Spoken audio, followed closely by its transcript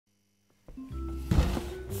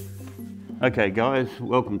Okay guys,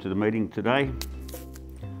 welcome to the meeting today.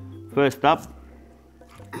 First up,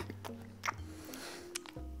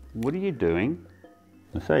 what are you doing?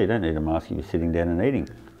 I say you don't need a mask if you're sitting down and eating.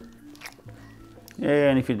 Yeah,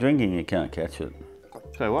 and if you're drinking you can't catch it.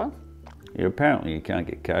 Say what? Yeah, apparently you can't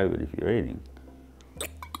get COVID if you're eating.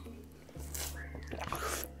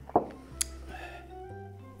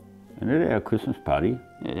 And at our Christmas party,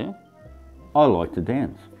 yeah, I like to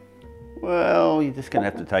dance. Well, you're just going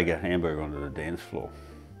to have to take a hamburger onto the dance floor.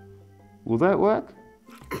 Will that work?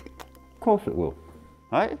 Of course it will.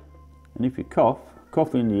 Hey? And if you cough,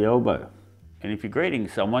 cough in the elbow. And if you're greeting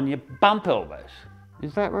someone, you bump elbows.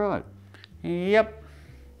 Is that right? Yep.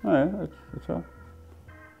 Oh, yeah, that's right.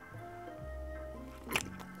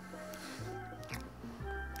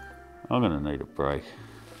 I'm going to need a break.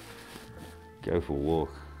 Go for a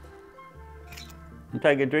walk. And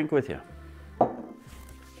take a drink with you.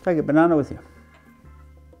 Take a banana with you.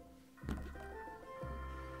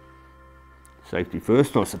 Safety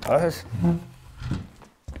first, I suppose.